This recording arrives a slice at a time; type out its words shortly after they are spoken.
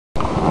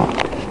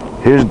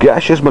Here's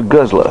GASHUS my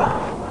guzzler,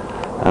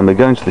 and we're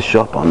going to the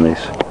shop on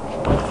this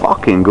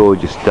fucking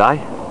gorgeous day.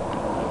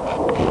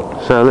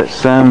 So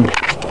let's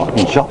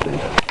fucking shop, dude.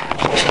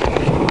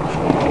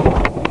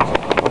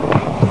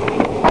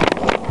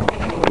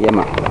 Yeah,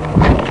 man.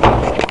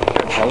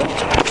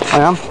 I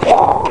am.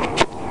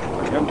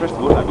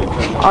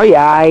 Oh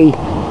yeah.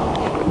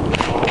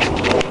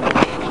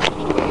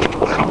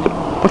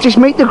 What's this,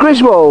 meet the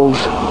Griswolds?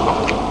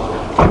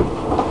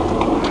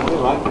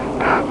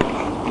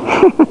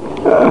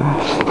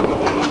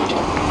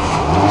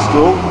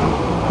 School.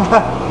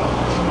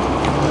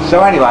 So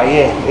anyway,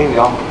 yeah, here we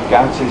are,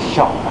 going to the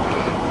shop.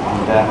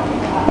 And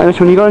How much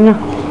money you got on you?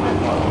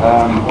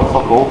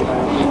 fuck all.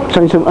 I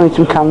need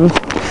some cans.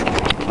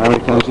 How many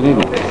cans do you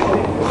need?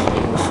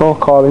 4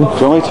 calling. Do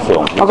you want me to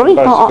film? I got it?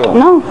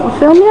 No, I'll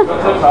film you.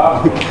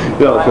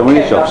 You don't film in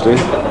your shops, do you?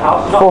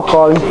 4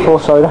 calling, 4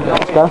 soda.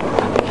 Let's go.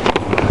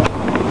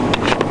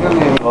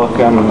 Like,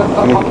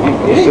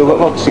 you still got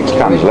like 6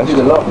 cans left.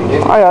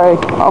 Aye,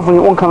 I've only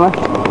 1 can left.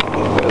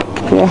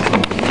 Yeah.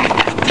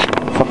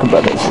 Fucking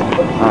brothers.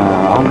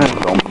 I'm going to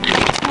film.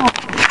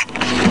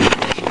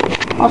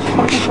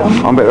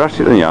 I'm a bit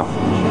ratchet than you.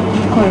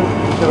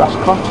 The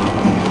rascal.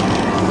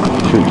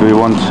 Do we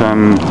want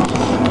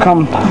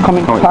Comic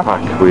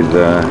pack. with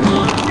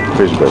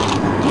frisbee?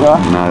 Yeah.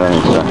 No, I don't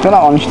think so. Got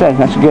that one instead.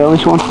 That's a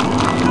girlish one.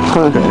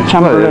 Called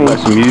Chamberlain.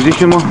 That's a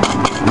musician one.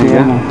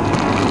 Yeah.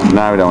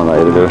 No, we don't want that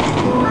either, do we?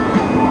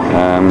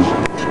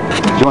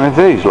 Do you want any of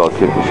these, like,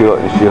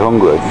 if you're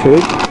hungry?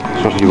 Food?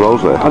 Sausage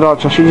rolls there. I like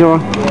sausage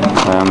on.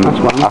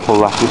 Apple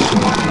lattice.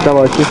 Don't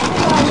like it.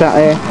 Is that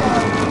here?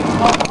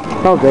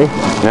 That'll do.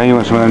 Yeah, you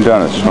want some of them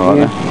donuts? Right,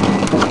 Yeah.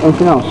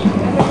 Anything else?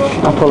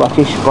 Apple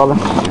lattice,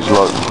 bollocks. It's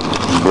like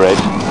bread.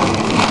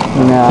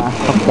 Nah,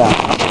 fuck that.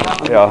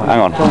 Yeah, hang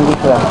on. Don't go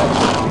for that.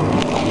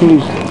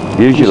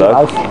 Use your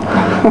loaf.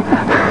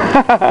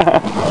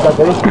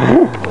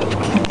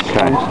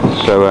 Okay,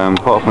 so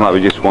apart from that we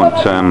just want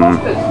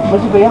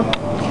Where's the beer?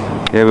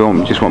 yeah,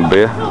 we just want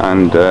beer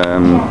and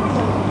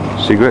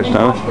cigarettes,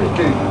 don't we?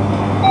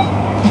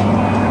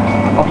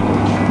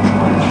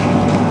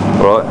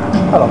 Alright.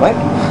 Hello, mate.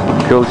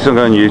 Cool, this is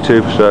on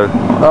YouTube, so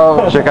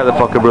check out the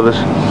Fokker brothers.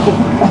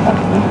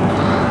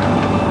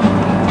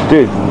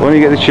 Dude, why don't you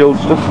get the chilled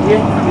stuff?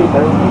 Yeah,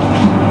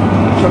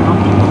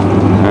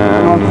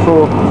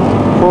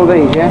 four of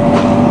these, yeah?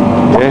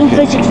 Yeah,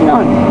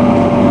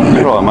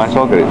 $3.69. right, mate,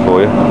 I'll get it for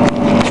you.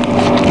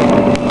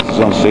 This is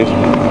on Sid.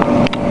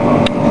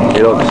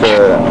 He likes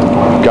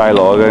gay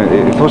lager.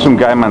 If it was some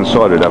gay man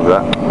side, I'd have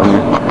that.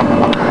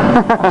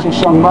 That's a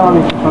strong bar,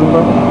 it's a strong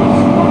bar.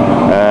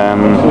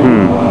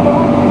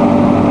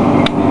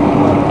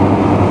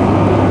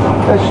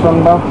 That's a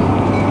strong bar.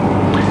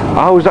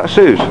 Oh, is that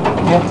Sue's?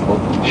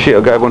 Yeah. Shit,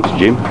 I gave one to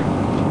Jim.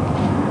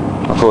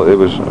 I thought it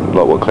was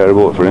like what Claire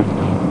bought for him.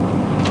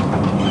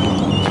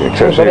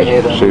 Except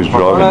Sue's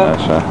driving there,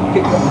 so.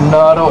 No,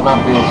 I don't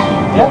have these.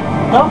 Yeah?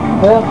 No?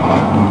 Yeah.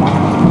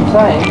 I'm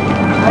saying.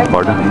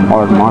 Pardon?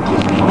 Pardon, Mark.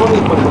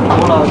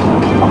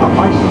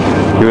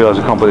 You realise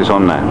I can't put this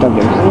on now? Don't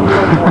do it.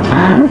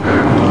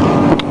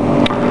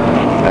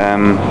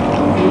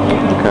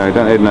 Okay, I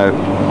don't need no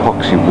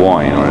epoxy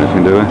wine or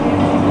anything, do we? I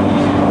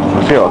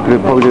feel I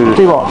could probably do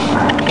Do what?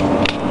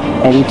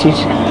 Edit it.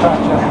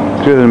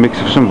 a mix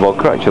of some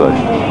vodka actually.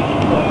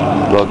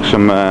 Like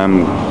some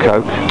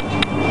Coke.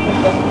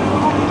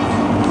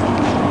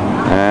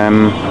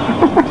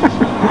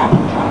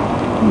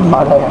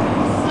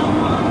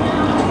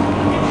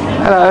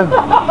 Hello.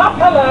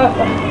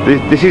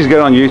 Hello. This is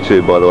going on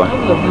YouTube, by the way.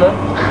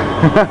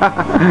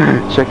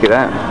 Check it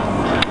out.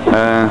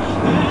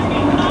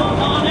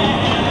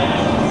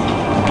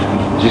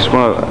 Just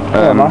want to.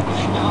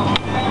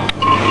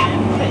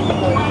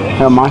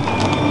 Never mind.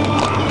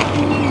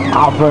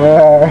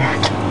 Albert.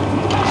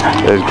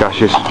 There's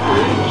GASHUS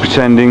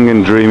pretending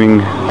and dreaming,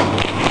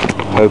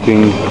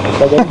 hoping.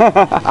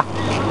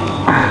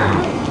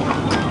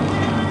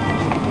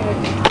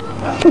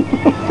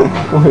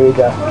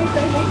 Weirdo.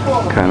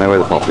 Okay, now where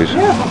the pop is.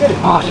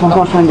 Oh, someone's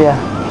got friend here.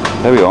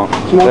 There we are.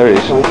 There it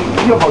is.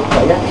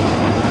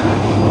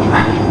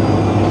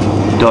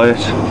 Diet.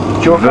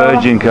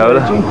 Virgin cola.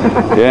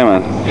 Yeah,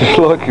 man. Just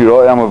like you,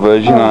 right? I'm a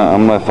virgin.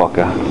 I'm no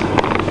fucker.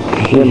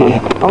 Yeah,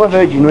 man. I'm a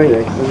virgin,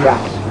 really.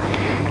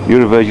 Yes.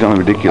 You're a virgin. I'm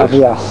ridiculous.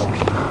 Yes.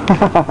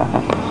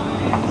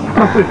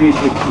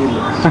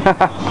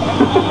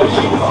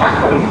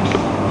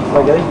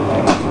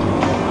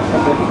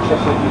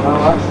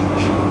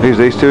 Who's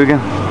these two again?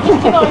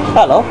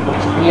 Hello.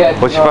 Yeah.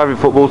 What's your favourite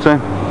football team?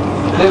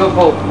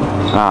 Liverpool.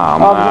 Ah,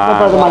 Oh,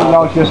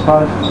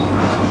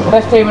 man.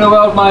 Best team in the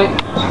world, mate.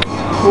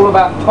 It's all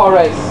about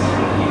Torres.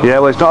 Yeah,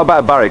 well, it's not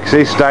about Barry because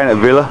he's staying at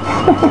Villa.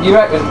 You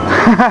reckon?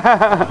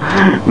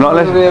 Not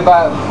It's unless. be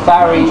about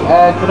Barry.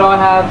 Could I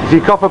have? If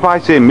you cop up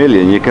 18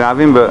 million, you can have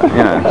him, but you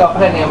know. Got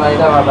plenty of money.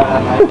 Don't worry about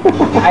that,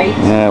 mate.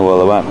 8. Yeah, well,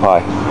 they won't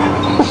pay.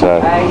 So,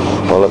 8,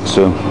 well, look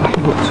soon. 2,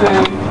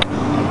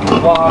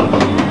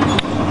 1.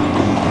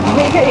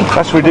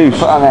 That's reduced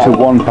to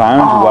 £1.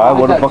 Wow,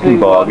 what a fucking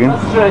bargain.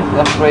 That's 3.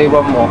 That's 3.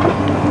 One more.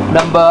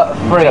 Number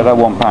 3. Get that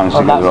 £1 stick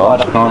On that as well,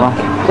 side. can't I?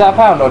 Is that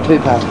 £1 or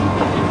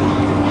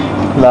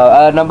 £2?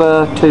 No,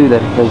 number 2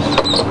 then, please.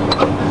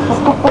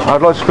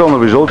 I'd like to film the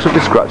results of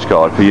the scratch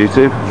card for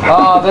YouTube.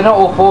 Oh, they're not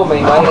all for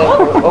me, mate.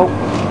 Oh.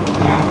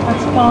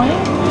 That's fine.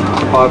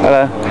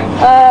 Hello.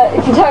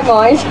 If you don't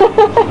mind.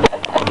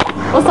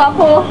 What's that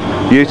for?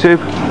 YouTube?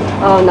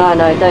 Oh no,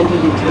 don't do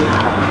YouTube.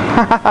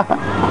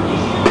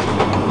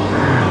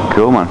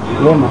 Cool, man.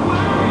 Yeah, man.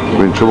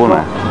 We're in trouble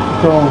now.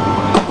 So,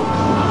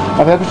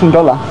 I've had $1, so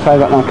I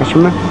got no cash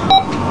in me.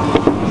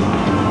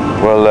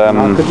 Well,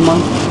 Good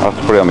man. I'll have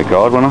to put it on my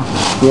card, won't I?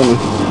 Yeah, man.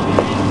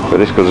 But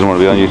this guy doesn't want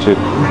to be on YouTube.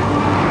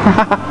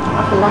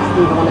 That's the last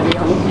thing I want to be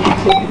on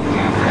YouTube.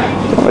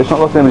 Well, it's not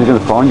like anybody's going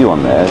to find you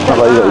on there. It's not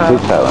like you've got your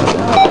tits out on it.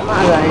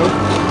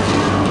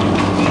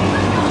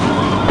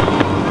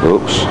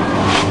 Oops.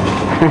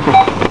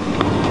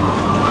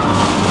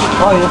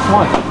 Oh, that's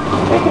mine.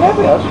 You can have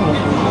it, that's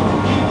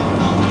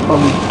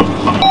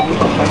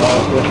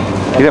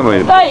You don't want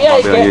to be on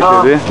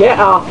YouTube, do you? Get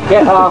off,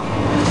 get off.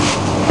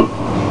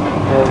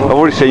 I've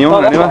already seen you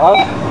on it anyway.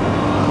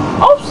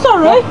 Oh,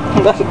 sorry.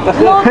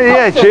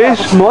 Yeah, cheers.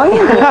 Mine?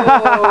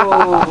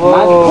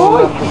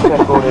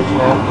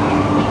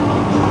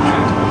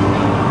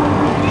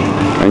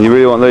 And you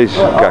really want these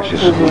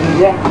GASHUS?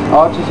 Yeah.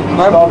 Oh, just a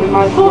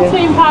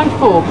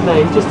 £14.4,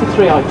 please. Just the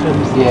 3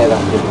 items. Yeah,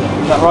 that's it.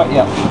 Is that right?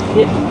 Yeah.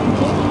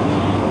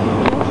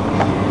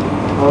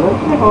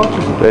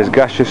 There's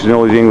GASHUS in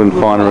all the England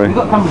finery. You've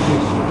got camera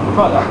juice.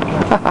 Try that.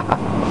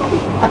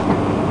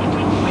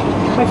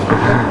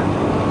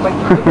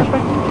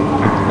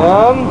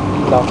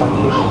 No, thank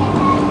you.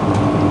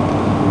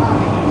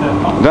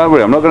 Don't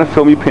worry, I'm not going to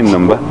film your PIN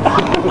number.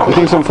 He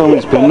thinks I'm filming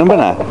his PIN number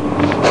now.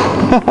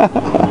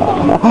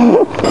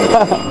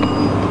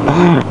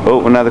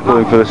 Oh, and now they're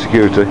calling for the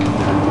security.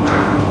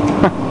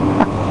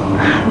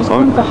 Just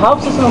coming for help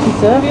so someone can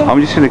serve you. I'm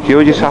just in the queue,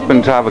 I just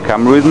happen to have a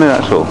camera with me,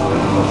 that's all.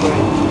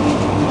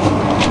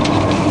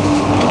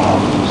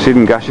 Sid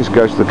and GASHUS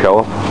goes to the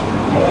co-op.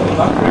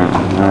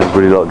 And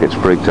everybody lot gets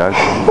freaked out.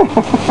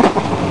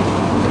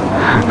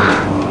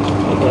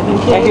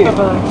 Thank you.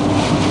 Bye-bye.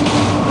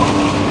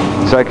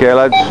 Take care,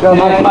 lads. Yeah,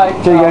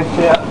 mate. There you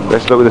go.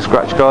 Let's look at the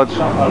scratch cards.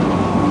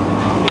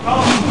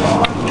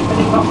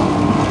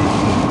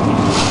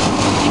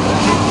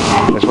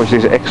 Let's watch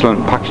this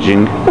excellent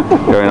packaging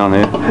going on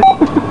here.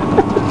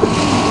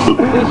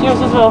 Is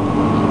yours as well?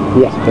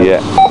 Yes, please.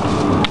 Yeah.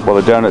 Well,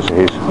 the donuts are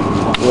his.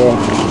 Yeah.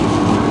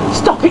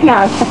 Stop it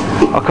now.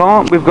 I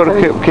can't, we've got to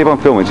keep on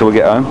filming until we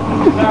get home.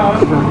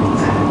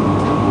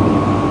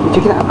 You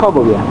checking out a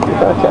cobble, yeah?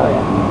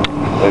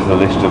 There's a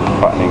list of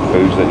fattening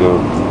foods that you're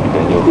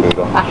getting your food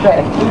on.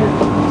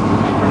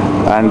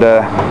 And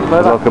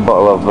like a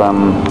bottle of,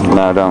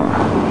 no,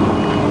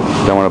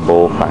 don't want a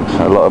ball, thanks.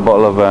 A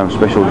bottle of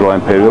special dry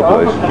imperial,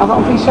 please. I've got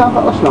one for yourself,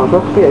 that's not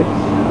good for you.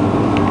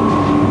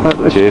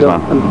 Cheers, man.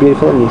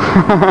 Beautiful, isn't it?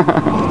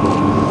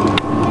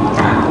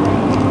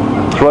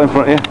 It's right in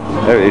front of you.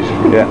 There it is,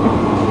 yeah.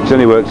 It's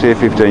only worked here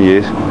 15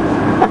 years.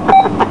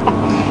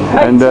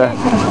 And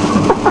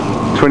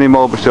 20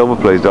 more for silver,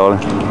 please,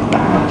 darling.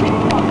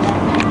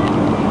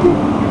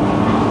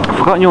 I've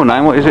forgotten your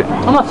name, what is it?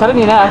 I'm not telling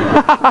you now.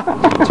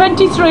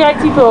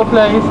 23.84,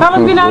 please. How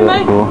long have you known me?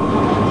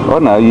 I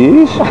don't know,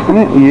 years, isn't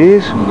it?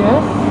 Years?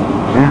 Yes.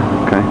 Yeah,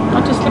 okay.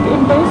 I'll just slip it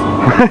in, please.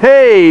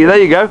 Hey, there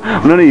you go.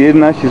 I'm not a year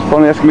now, she's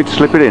finally asking me to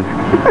slip it in.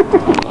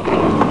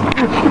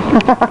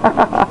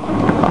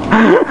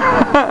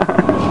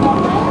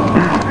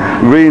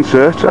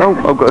 Reinsert. Oh,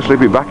 I've got to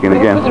slip it back in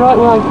again. Put it the right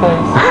way,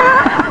 please.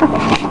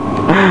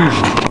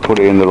 Put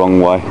it in the wrong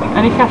way.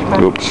 Any cash back?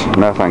 Oops,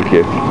 no thank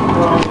you.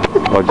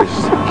 I'll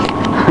just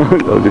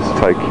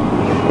take...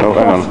 Oh,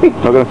 hang on. I'm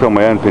not going to film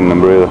my own PIN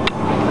number either.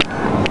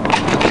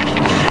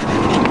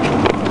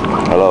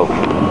 Hello.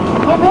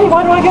 Why me?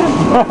 Why do I get them?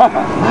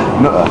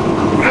 Nutter.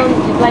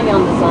 You blame it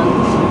on the sun.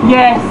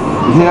 Yes.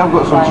 Yeah, I've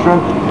got some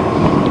strength.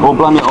 Or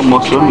blame it on my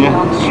son, yeah.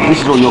 This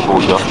is all your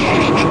fault, Josh.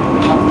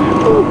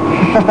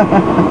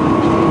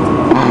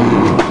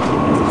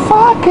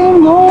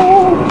 Fucking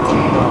Lord.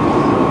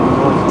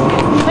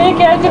 There you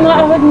go. Good night.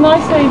 Have a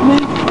nice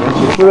evening.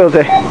 Will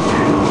do.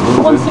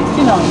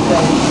 169,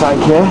 please.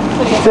 Thank you.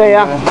 See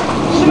ya.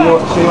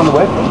 See you on the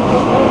web.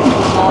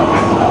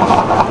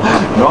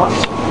 Not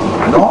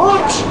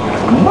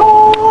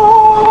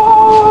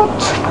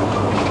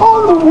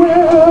on the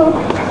web.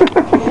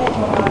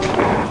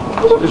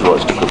 Just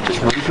watch the cookies.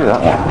 Can you see that?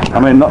 I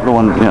mean, not the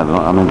one, yeah,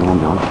 I mean the one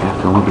behind.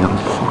 Yeah, the one behind.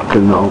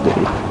 Fucking hell,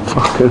 dude.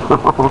 Fucking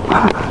hell.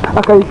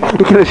 Okay,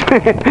 you can show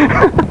it.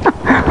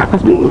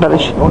 That's being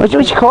Spanish. What's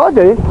your card,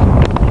 dude?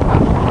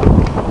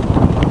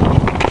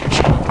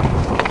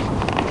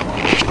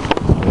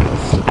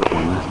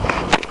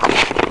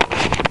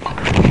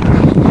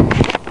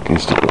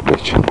 Stick up,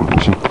 bitch.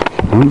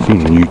 I'm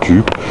filming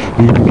YouTube.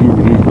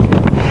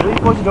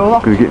 I'm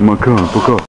gonna get in my car and fuck off.